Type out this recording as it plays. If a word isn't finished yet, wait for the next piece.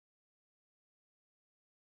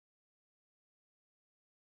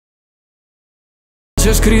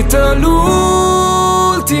C'è scritto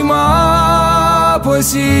l'ultima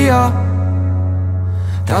poesia,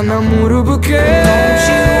 t'annamoro perché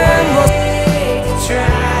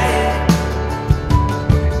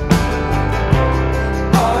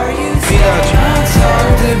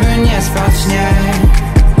gdyby nie spać, nie.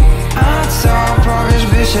 A co powiesz,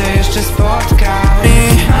 by się jeszcze spotkał?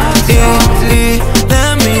 Y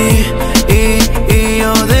de mí y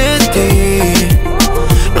yo de ti.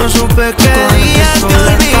 No supe que día te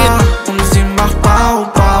olvidé. Zimbach, pau,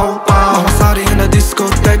 pau, pau. Mama stare in la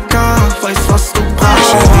discoteca, fai fast ou pas.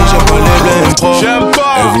 J'ai dit j'aime pas les blèmes pro.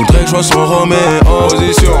 Elle voudrait que je sois son Roméo.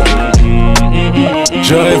 Position.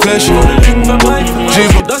 Je réfléchis.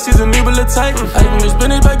 Das hier sind üble Zeiten. Eigentlich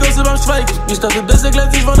bin ich bei Gosse beim Schweigen. Ich dachte, das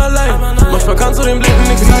erklärt sich von allein. Manchmal kannst du den Blinden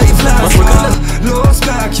nichts zeigen. Lo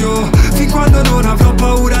specchio, fin quando non avrò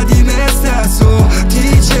paura di me stesso.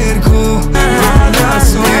 Ti cerco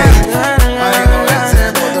adesso.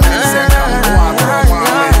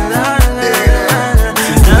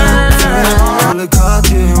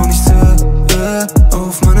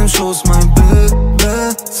 Auf meinem Schoß mein Baby,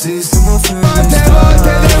 sie ist immer für mich. Quante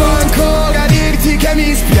volte devo ancora dirti che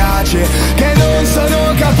mi spiace, che non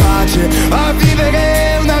sono capace a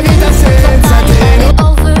vivere una vita senza te.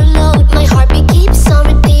 Overload, my heartbeat keeps on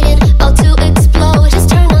repeating, about to explode. Just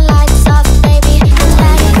turn the lights off, baby, and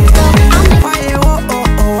let it go.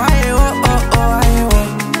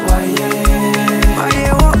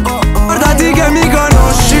 Guardati che mi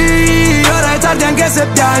conosci, ora è tardi anche se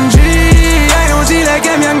piangi. È inutile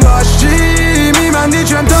che mi angosci, mi mandi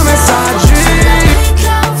 100 messaggi.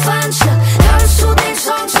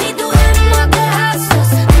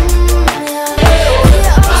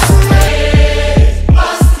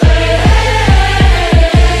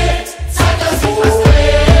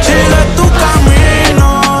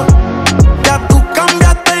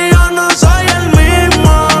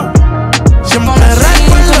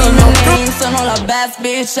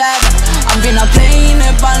 Bitch ever. I'm gonna play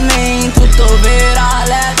Nepalmain, tutto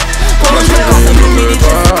virale.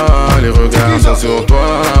 Les regards sont sur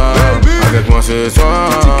toi. Avec moi ce soir,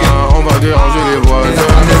 on va déranger les voisins.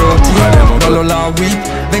 Ballo la weed,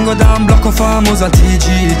 vengo da un blocco famoso al TG.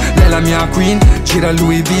 Lei è la mia queen, gira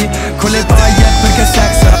Louis V con le paillette perché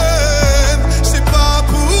sex.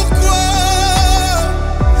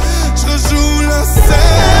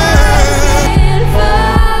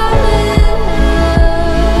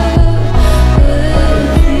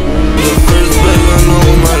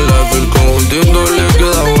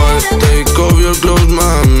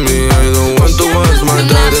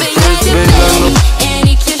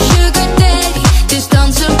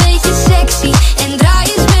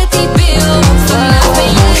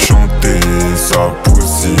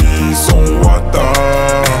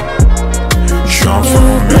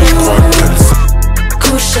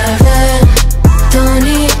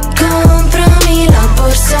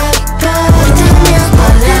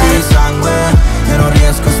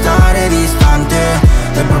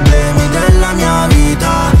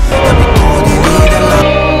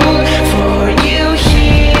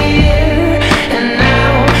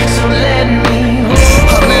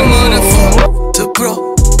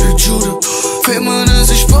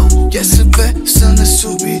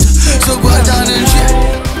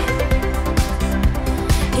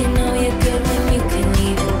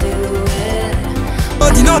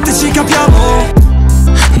 Di notte ci capiamo.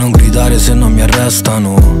 Non gridare se non mi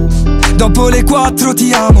arrestano. Dopo le 4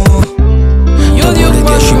 ti amo. Yo Dopo le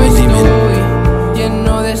 10 mi dimentico.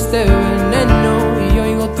 lleno de este veneno y yo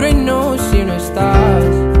digo trueno si no estás.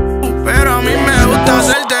 Pero a mí me gusta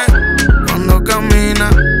hacerte cuando camina,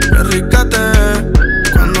 qué rica te ves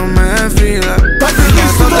cuando me desfila.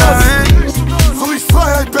 Otra vez. So ich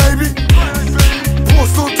Freiheit, Baby.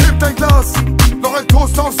 Prost und heb dein Glas. Noch ein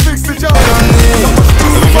Toast aufs nächste Jahr.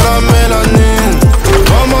 La mélanine,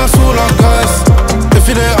 maman sous la graisse,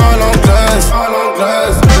 défilé à l'anglaise, à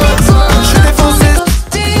l'anglaise. J'suis défoncé.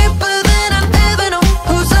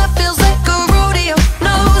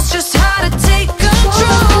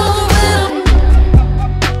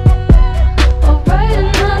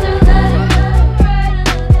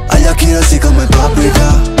 Agli occhi rossi come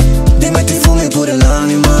paprika, ti metti fumi pure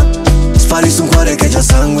l'anima. Spari su un cuore che già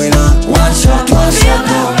sanguina. One shot, no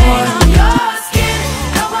more.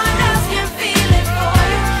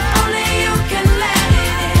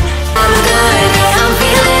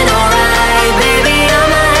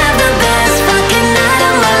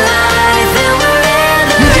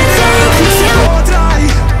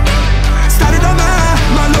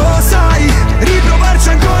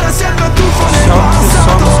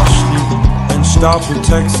 Stapel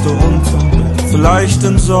Texte runter, vielleicht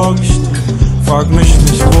entsorg ich den Frag mich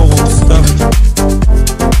nicht, worum es da.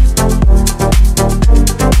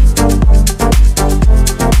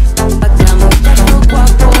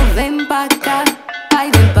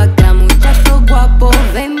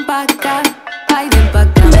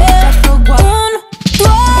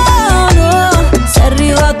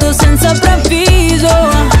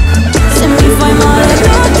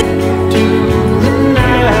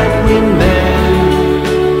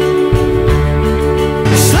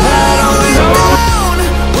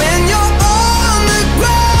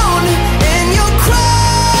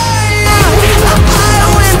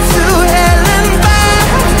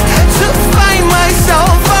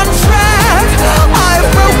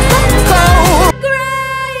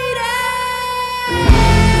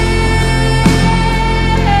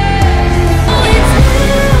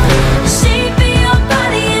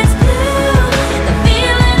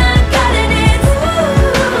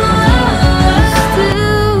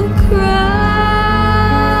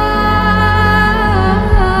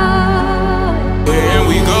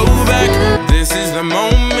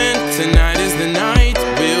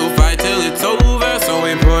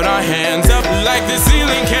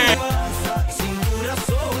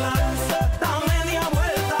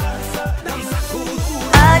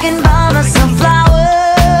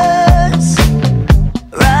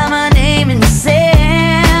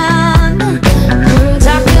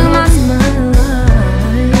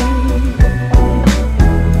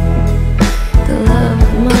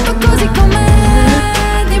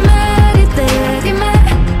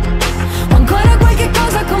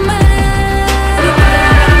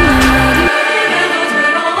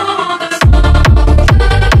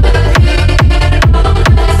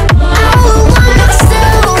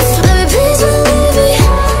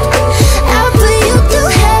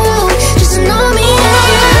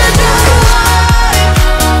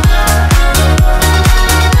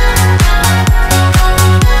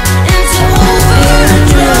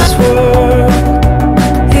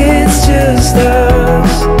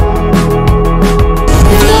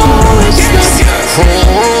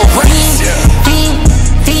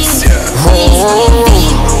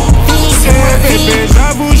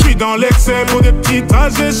 Pour des petits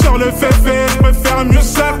trajets sur le féfé, je préfère mieux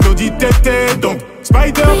ça Claudie Tété. Donc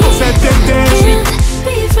Spider pour cet été.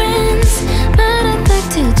 Be friends, but I'd like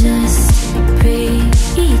to just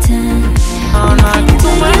pretend. Ana, que tú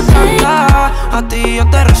me encanta, a ti yo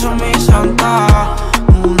te rezo mi santa.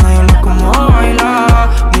 Una yo no como bailar,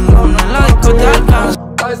 ninguna en la disco te alcanza.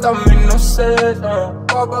 Eyes on me, no say no.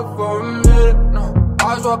 Pop up for a minute, no.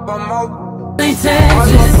 Eyes up on my. They said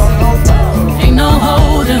ain't no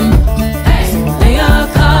hold'em. Lay your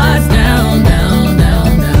cards down, down,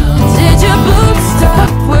 down, down. Did your boobs stop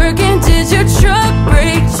working? Did your truck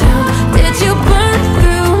break down? Did you burn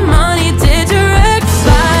through money? Did your ex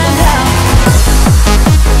find out?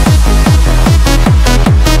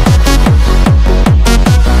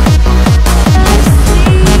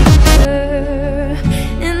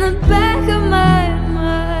 In the back of my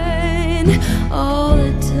mind all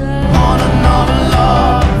the time. On another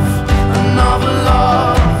love, another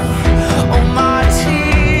love.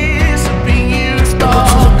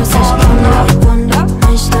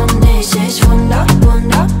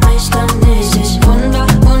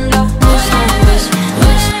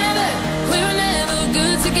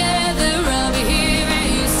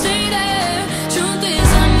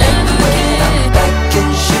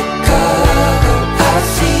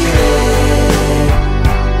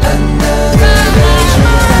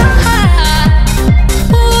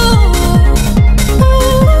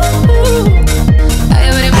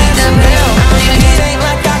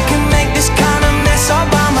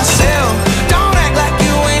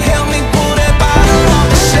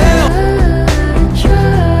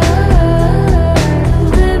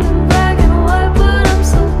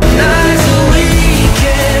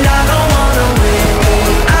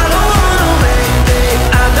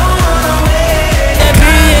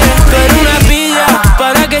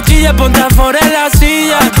 Ponte afuera en la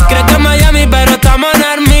silla. Cree que Miami pero estamos en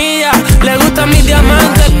Armilla. Le gustan mis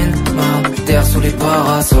diamantes. Terre sous les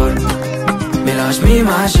parasols. Mais là je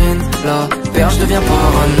m'imagine, la perche devient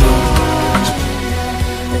parano.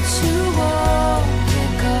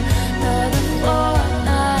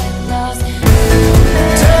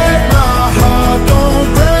 Take my heart, don't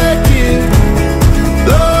break it.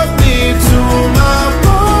 Love me to my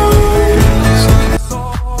bones.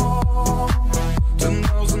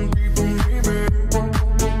 10,000 people need me.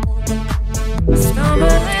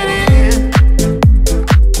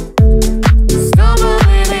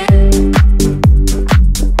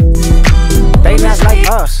 They not like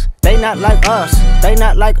us. They not like us. They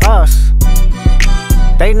not like us.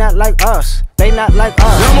 They not like us. They not like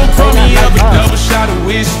us. Someone pour me up a double shot of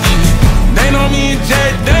whiskey. They know me and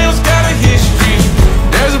Jay Daniels got a history.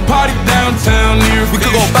 There's a party downtown near. We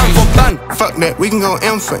could go bang for bang, fuck that, we can go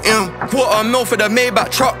M for M. $250,000 for the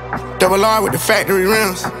Maybach truck, double R with the factory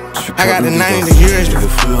rims. I got the 90 years. Ich will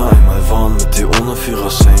früher einmal waren, mit dir ohne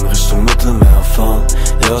Führerschein Richtung Mittelmeer fahren.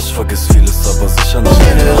 Ja, ich vergiss vieles, aber sicher nicht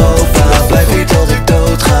in Europa. Bleib wie tot ik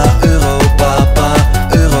dood ga. Europa, pa,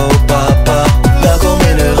 Europa, pa. Welkom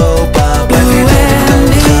in Europa. Blijf wie tot ik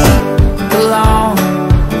dood ga. Belong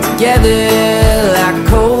together like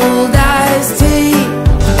cold iced tea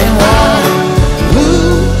and water.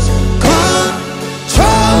 Lose control.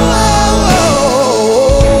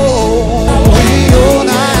 We all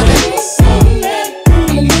night. I'm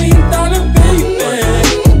 $1 million baby.